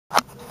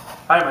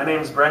Hi, my name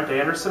is Brent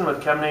Anderson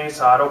with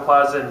Kemna-Asa Auto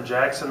Plaza in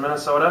Jackson,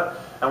 Minnesota.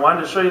 I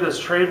wanted to show you this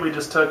trade we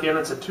just took in.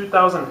 It's a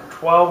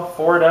 2012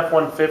 Ford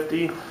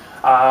F-150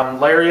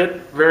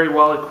 Lariat, very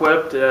well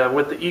equipped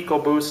with the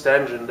EcoBoost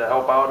engine to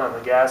help out on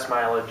the gas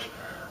mileage.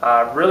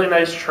 Really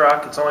nice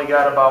truck. It's only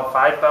got about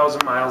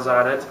 5,000 miles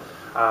on it.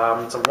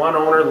 It's a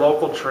one-owner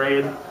local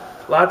trade.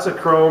 Lots of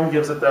chrome,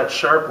 gives it that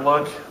sharp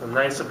look, a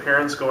nice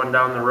appearance going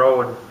down the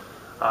road.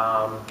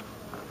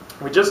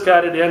 We just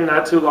got it in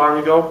not too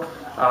long ago.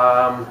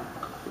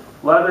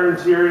 Leather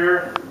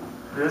interior.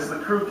 There's the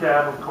crew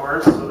cab, of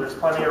course, so there's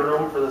plenty of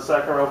room for the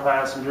second row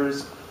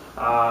passengers.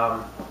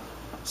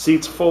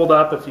 Seats fold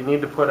up if you need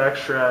to put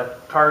extra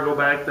cargo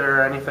back there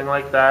or anything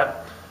like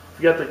that.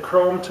 You got the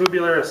chrome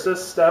tubular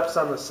assist steps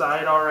on the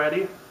side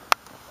already,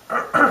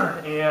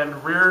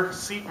 and rear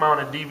seat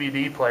mounted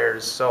DVD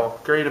players,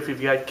 so great if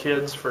you've got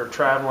kids for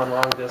traveling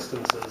long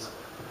distances.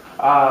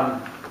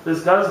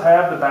 This does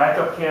have the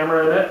backup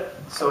camera in it,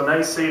 so a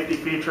nice safety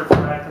feature for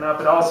backing up.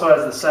 It also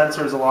has the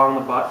sensors along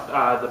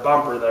the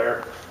bumper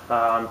there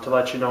to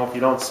let you know if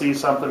you don't see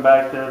something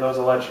back there. Those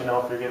will let you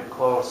know if you're getting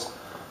close.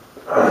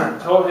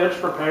 Tow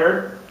hitch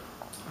prepared,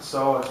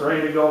 so it's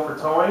ready to go for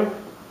towing.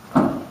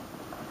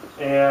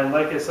 And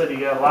like I said,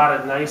 you got a lot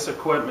of nice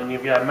equipment.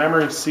 You've got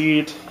memory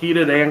seat,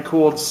 heated and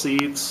cooled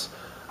seats.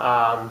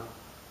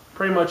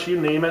 Pretty much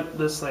you name it,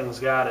 this thing's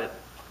got it.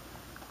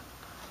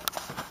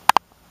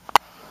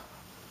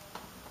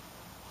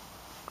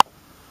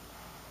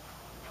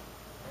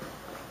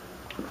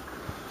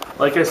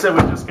 Like I said,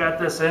 we just got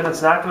this in.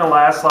 It's not going to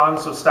last long,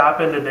 so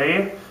stop in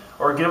today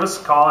or give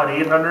us a call at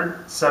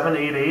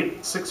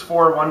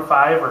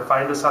 800-788-6415 or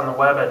find us on the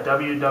web at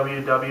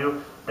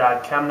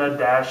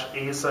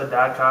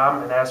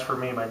www.kemna-asa.com and ask for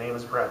me. My name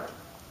is Brent.